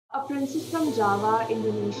A princess from Java,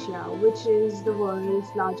 Indonesia, which is the world's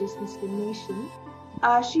largest Muslim nation.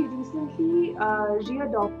 She recently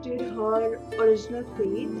readopted her original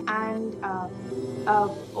faith and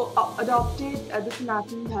adopted the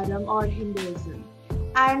Sanatan Dharma or Hinduism.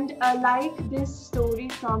 And like this story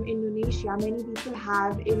from Indonesia, many people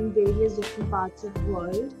have in various different parts of the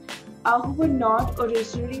world who were not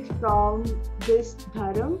originally from this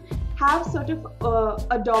dharma have sort of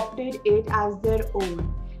adopted it as their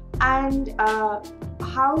own. And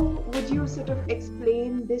how would you sort of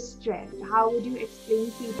explain this trend? How would you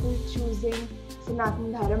explain people choosing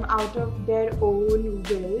Sanatan Dharma out of their own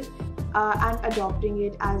will and adopting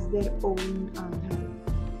it as their own dharma?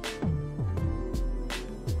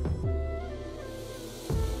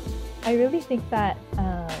 I really think that,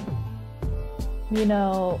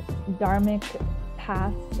 dharmic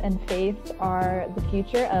paths and faiths are the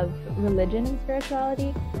future of religion and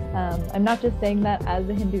spirituality. I'm not just saying that as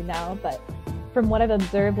a Hindu now, but from what I've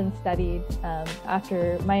observed and studied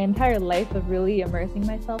after my entire life of really immersing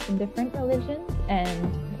myself in different religions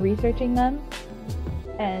and researching them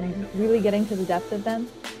and really getting to the depth of them,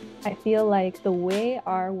 I feel like the way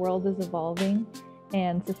our world is evolving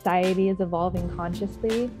and society is evolving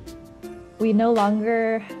consciously, we no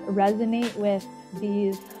longer resonate with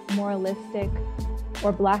these moralistic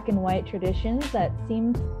or black and white traditions that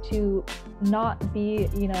seem to not be,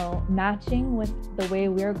 matching with the way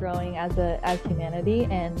we're growing as humanity,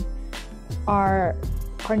 and are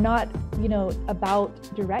not,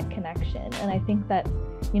 about direct connection. And I think that,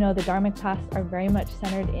 the dharmic paths are very much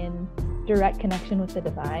centered in direct connection with the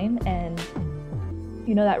divine, and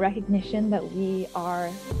that recognition that we are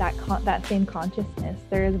that same consciousness.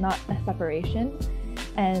 There is not a separation,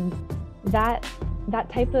 and that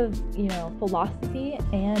type of philosophy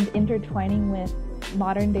and intertwining with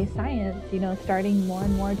modern day science, starting more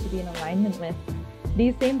and more to be in alignment with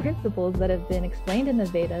these same principles that have been explained in the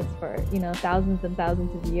Vedas for thousands and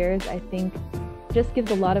thousands of years, I think just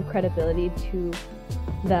gives a lot of credibility to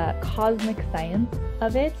the cosmic science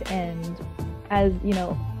of it. And as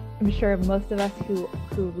I'm sure most of us who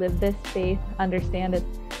live this faith understand,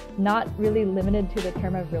 it's not really limited to the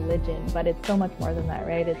term of religion, but it's so much more than that,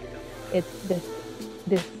 right? It's this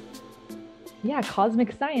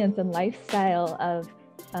cosmic science and lifestyle of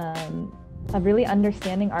really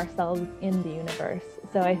understanding ourselves in the universe.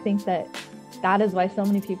 So I think that is why so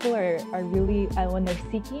many people are really, when they're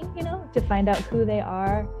seeking, to find out who they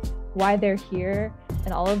are, why they're here,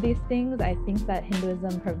 and all of these things, I think that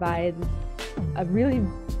Hinduism provides a really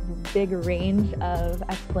big range of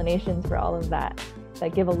explanations for all of that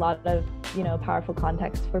give a lot of, powerful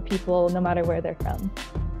context for people no matter where they're from.